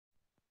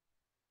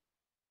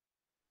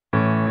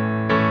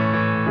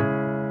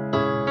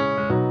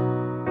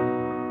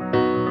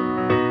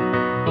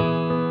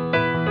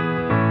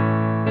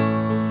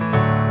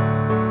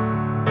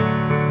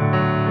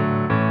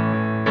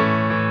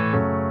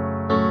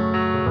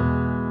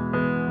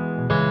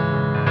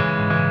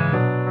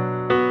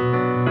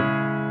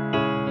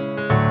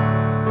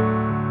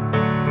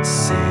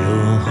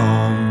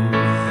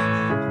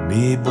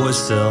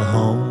sail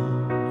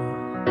home.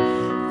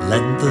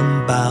 Let the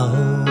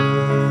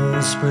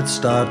bowsprit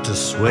start to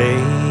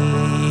sway.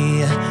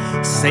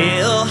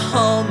 Sail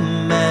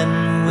home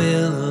and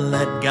we'll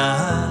let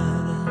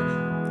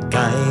God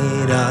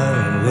guide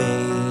our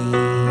way.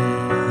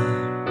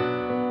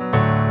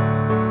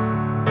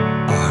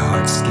 Our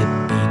hearts skip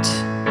beat,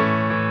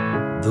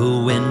 the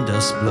wind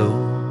does blow,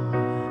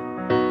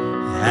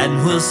 and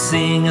we'll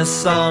sing a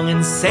song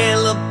and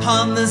sail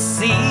upon the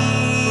sea.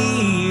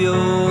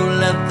 Oh,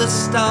 let the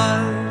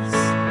stars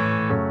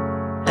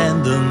and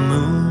the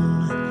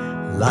moon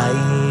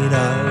light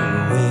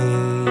our way.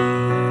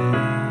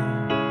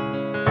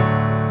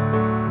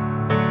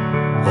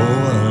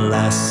 Oh,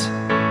 alas,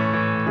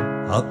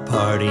 a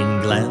parting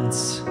glance.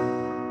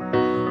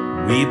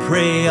 We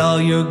pray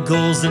all your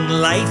goals in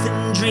life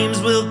and dreams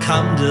will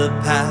come to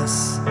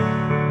pass,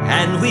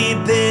 and we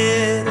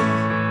bid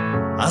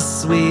a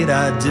sweet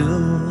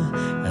adieu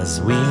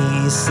as we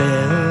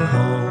sail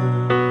home.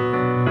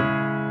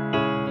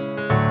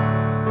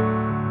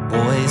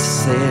 Boys,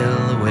 sail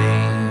away,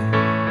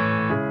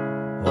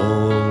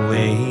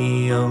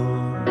 away, oh,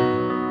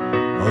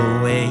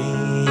 away,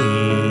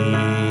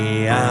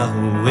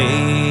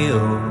 away,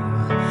 oh,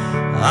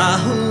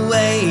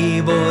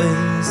 away,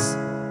 boys,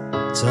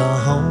 to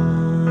home.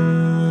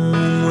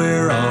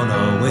 We're on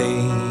our way.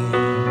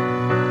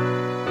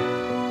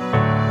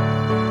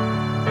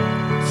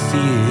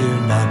 Fear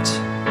not,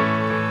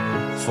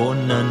 for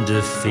none to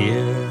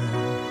fear,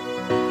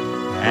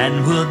 and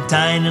we'll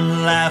dine and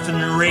laugh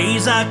and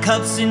raise our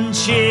cups in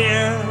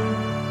cheer,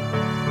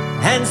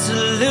 and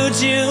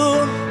salute you,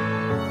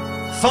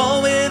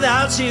 for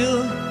without you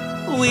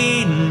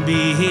we'd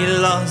be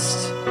lost.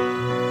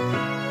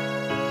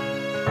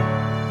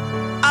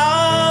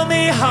 All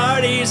me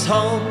hearties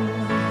home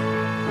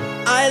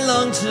I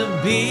long to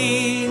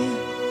be.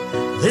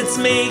 Let's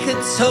make a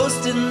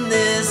toast in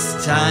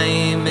this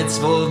time, it's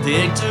for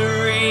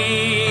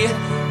victory,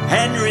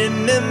 and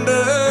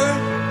remember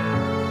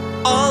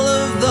all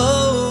of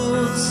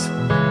those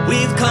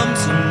we've come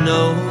to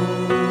know.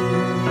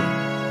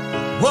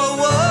 Whoa,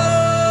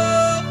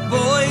 whoa,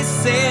 boys,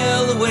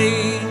 sail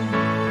away,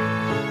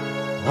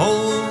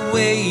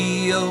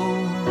 away, oh,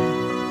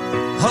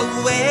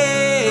 away,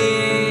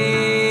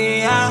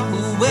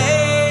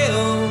 away,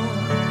 oh,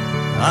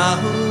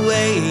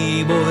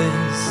 away,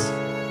 boys,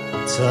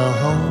 to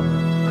home.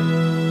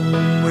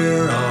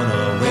 We're on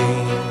our way.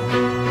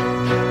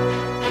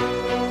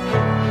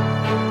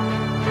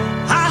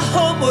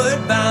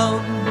 Homeward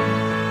bound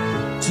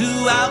to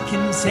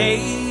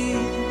Alcantay.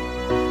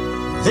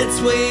 Let's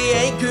weigh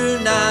anchor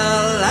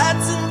now,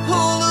 lads, and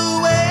pull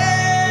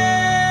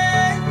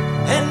away,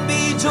 and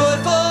be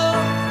joyful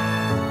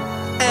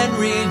and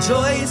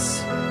rejoice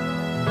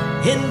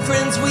in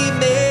friends we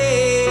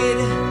made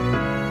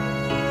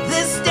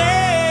this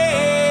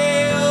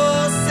day.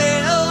 Oh,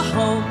 sail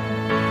home,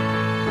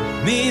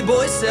 me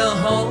boy, sail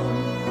home.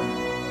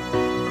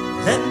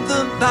 Let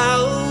the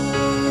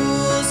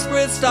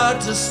bowsprit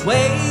start to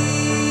sway.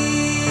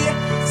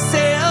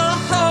 Sail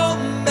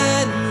home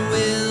and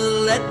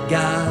we'll let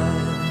God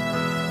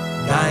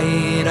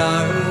guide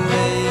our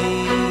way.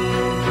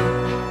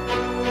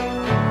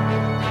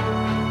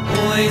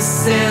 Boys,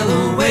 sail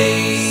away,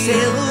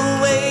 sail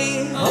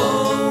away,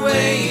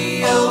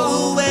 away,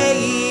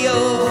 away,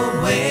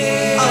 away,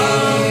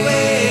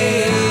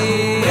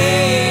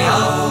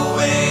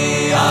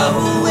 away,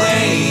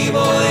 away,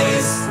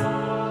 boys,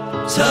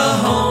 to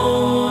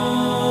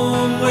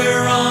home.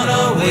 We're on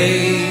our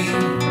way.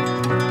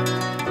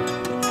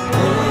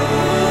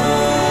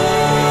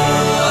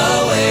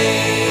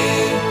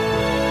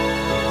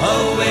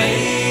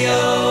 Away,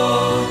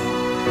 oh,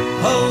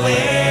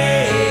 away,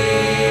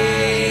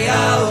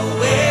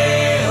 away,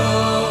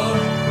 oh,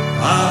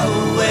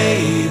 away,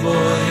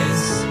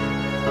 boys,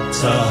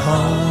 to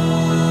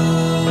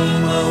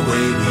home.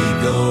 Away we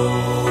go.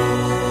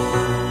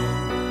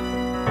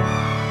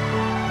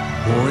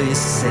 Boys,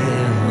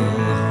 sail